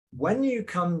when you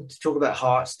come to talk about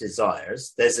heart's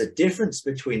desires, there's a difference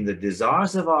between the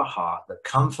desires of our heart that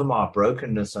come from our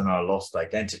brokenness and our lost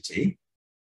identity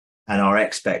and our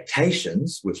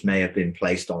expectations, which may have been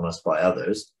placed on us by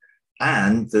others,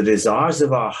 and the desires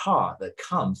of our heart that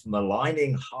come from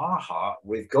aligning our heart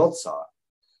with God's heart.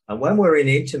 And when we're in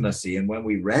intimacy and when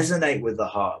we resonate with the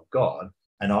heart of God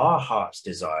and our heart's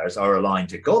desires are aligned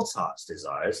to God's heart's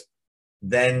desires,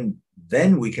 then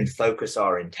we can focus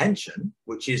our intention,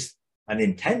 which is an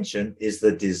intention is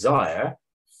the desire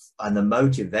and the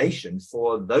motivation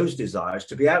for those desires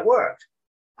to be outworked.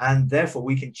 And therefore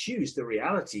we can choose the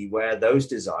reality where those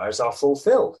desires are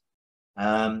fulfilled.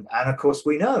 And of course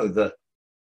we know that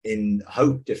in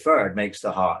hope deferred makes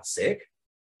the heart sick,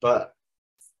 but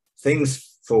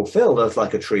things fulfilled are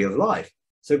like a tree of life.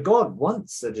 So God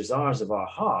wants the desires of our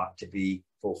heart to be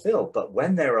fulfilled, but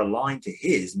when they're aligned to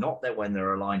his, not that when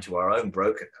they're aligned to our own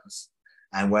brokenness,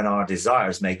 and when our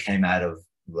desires may come out of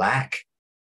lack,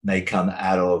 may come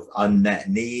out of unmet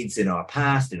needs in our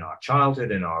past, in our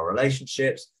childhood, in our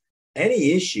relationships,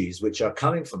 any issues which are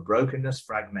coming from brokenness,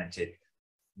 fragmented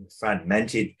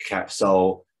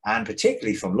soul, and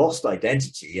particularly from lost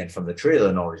identity and from the tree of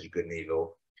the knowledge of good and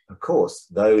evil, of course,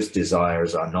 those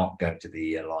desires are not going to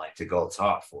be aligned to God's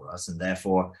heart for us. And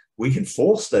therefore, we can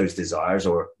force those desires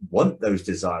or want those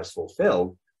desires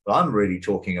fulfilled. But I'm really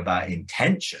talking about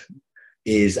intention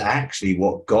is actually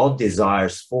what God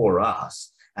desires for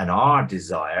us, and our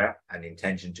desire and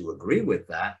intention to agree with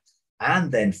that, and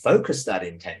then focus that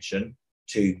intention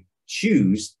to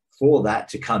choose for that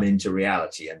to come into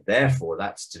reality. And therefore,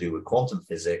 that's to do with quantum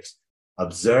physics,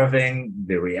 observing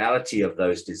the reality of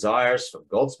those desires from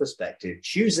God's perspective,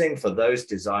 choosing for those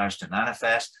desires to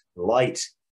manifest, light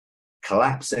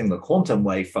collapsing the quantum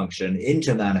wave function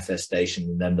into manifestation,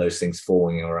 and then those things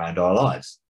falling around our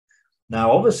lives.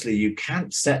 Now, obviously, you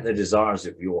can't set the desires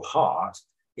of your heart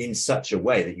in such a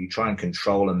way that you try and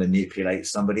control and manipulate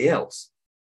somebody else.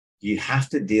 You have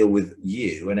to deal with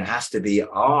you, and it has to be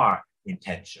our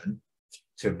intention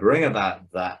to bring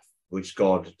about that which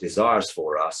God desires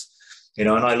for us. You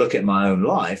know, and I look at my own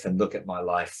life and look at my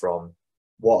life from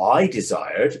what I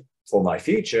desired for my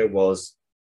future was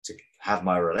to have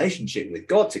my relationship with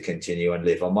God to continue and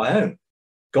live on my own.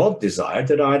 God desired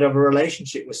that I'd have a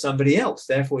relationship with somebody else.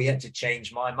 Therefore, he had to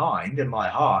change my mind and my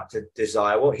heart to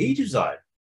desire what he desired,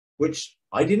 which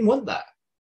I didn't want that.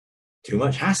 Too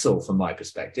much hassle from my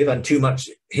perspective and too much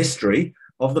history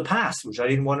of the past, which I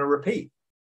didn't want to repeat.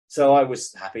 So I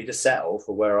was happy to settle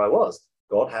for where I was.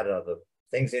 God had other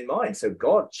things in mind. So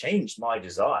God changed my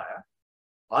desire.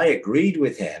 I agreed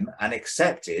with him and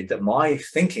accepted that my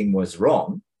thinking was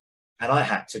wrong, and I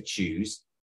had to choose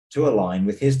to align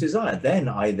with his desire. Then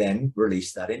I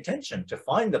released that intention to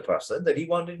find the person that he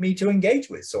wanted me to engage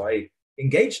with. So I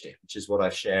engaged him, which is what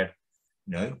I've shared,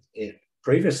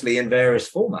 previously in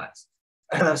various formats.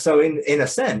 So in a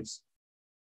sense,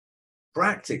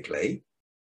 practically,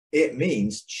 it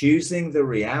means choosing the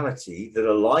reality that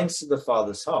aligns to the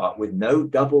Father's heart with no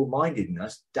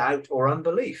double-mindedness, doubt, or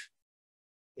unbelief.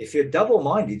 If you're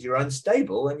double-minded, you're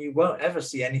unstable, and you won't ever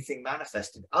see anything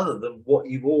manifested other than what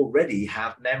you already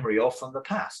have memory of from the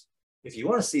past. If you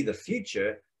want to see the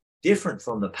future different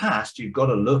from the past, you've got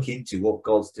to look into what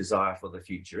God's desire for the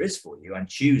future is for you and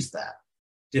choose that.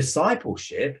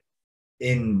 Discipleship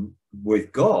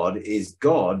with God is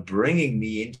God bringing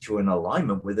me into an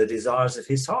alignment with the desires of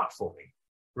his heart for me,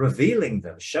 revealing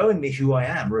them, showing me who I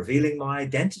am, revealing my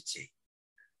identity.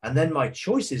 And then my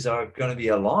choices are going to be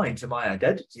aligned to my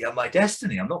identity and my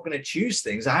destiny. I'm not going to choose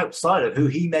things outside of who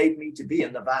he made me to be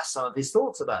and the vast sum of his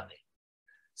thoughts about me.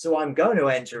 So I'm going to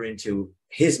enter into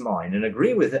his mind and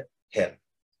agree with him,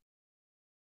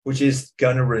 which is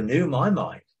going to renew my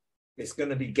mind. It's going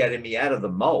to be getting me out of the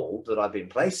mold that I've been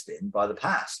placed in by the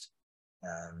past.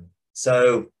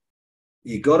 So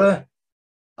you got to,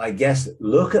 I guess,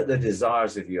 look at the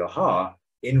desires of your heart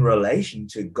in relation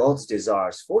to God's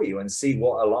desires for you and see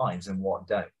what aligns and what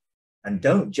don't. And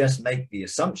don't just make the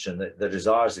assumption that the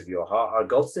desires of your heart are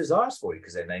God's desires for you,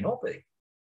 because they may not be.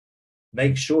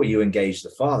 Make sure you engage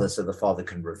the Father so the Father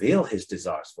can reveal his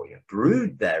desires for you.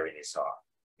 Brood there in his heart.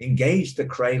 Engage the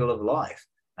cradle of life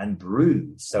and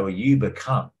brood so you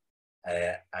become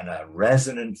a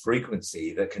resonant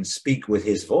frequency that can speak with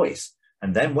his voice.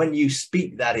 And then when you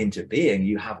speak that into being,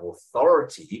 you have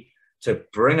authority to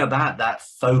bring about that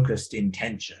focused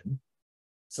intention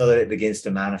so that it begins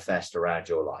to manifest around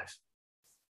your life.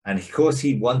 And of course,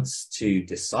 he wants to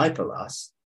disciple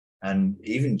us. And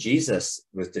even Jesus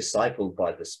was discipled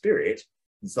by the Spirit.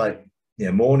 It's like,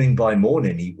 morning by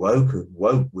morning, he woke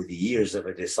with the ears of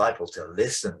a disciple to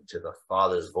listen to the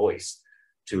Father's voice,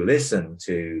 to listen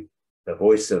to the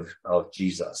voice of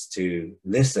Jesus, to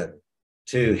listen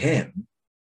to him.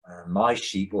 My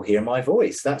sheep will hear my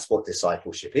voice. That's what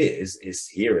discipleship is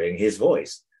hearing his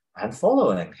voice and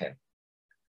following him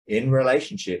in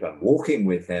relationship and walking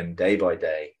with him day by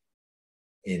day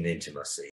in intimacy.